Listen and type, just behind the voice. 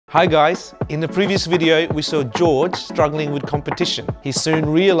Hi guys, in the previous video we saw George struggling with competition. He soon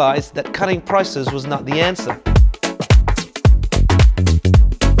realized that cutting prices was not the answer.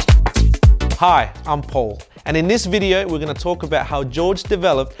 Hi, I'm Paul, and in this video we're going to talk about how George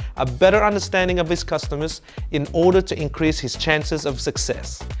developed a better understanding of his customers in order to increase his chances of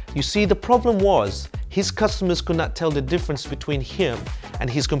success. You see, the problem was his customers could not tell the difference between him and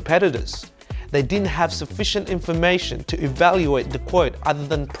his competitors. They didn't have sufficient information to evaluate the quote other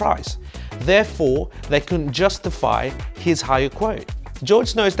than price. Therefore, they couldn't justify his higher quote.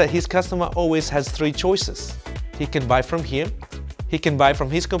 George knows that his customer always has three choices. He can buy from him, he can buy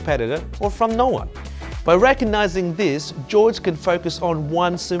from his competitor, or from no one. By recognizing this, George can focus on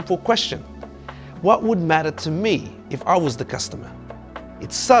one simple question. What would matter to me if I was the customer?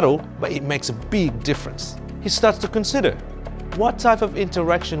 It's subtle, but it makes a big difference. He starts to consider, what type of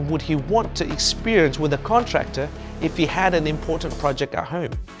interaction would he want to experience with a contractor if he had an important project at home?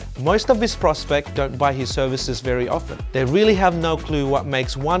 Most of his prospects don't buy his services very often. They really have no clue what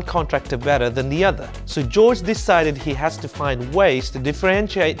makes one contractor better than the other. So George decided he has to find ways to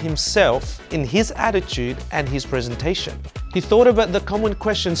differentiate himself in his attitude and his presentation. He thought about the common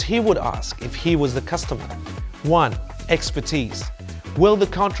questions he would ask if he was the customer. 1. Expertise. Will the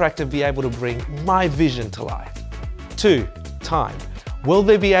contractor be able to bring my vision to life? 2. Time. Will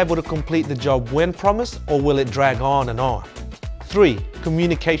they be able to complete the job when promised, or will it drag on and on? 3.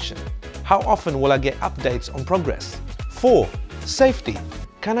 Communication. How often will I get updates on progress? 4. Safety.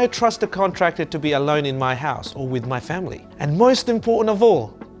 Can I trust the contractor to be alone in my house or with my family? And most important of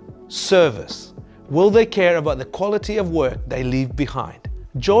all, service. Will they care about the quality of work they leave behind?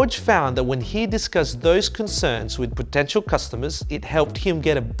 George found that when he discussed those concerns with potential customers, it helped him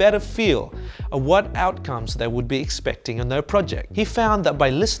get a better feel of what outcomes they would be expecting on their project. He found that by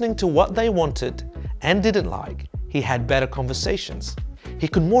listening to what they wanted and didn't like, he had better conversations. He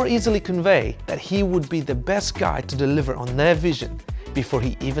could more easily convey that he would be the best guy to deliver on their vision before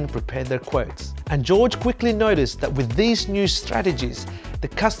he even prepared their quotes. And George quickly noticed that with these new strategies, the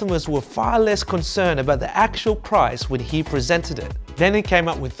customers were far less concerned about the actual price when he presented it. Then he came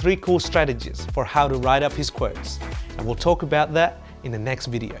up with 3 cool strategies for how to write up his quotes, and we'll talk about that in the next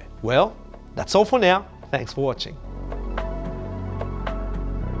video. Well, that's all for now. Thanks for watching.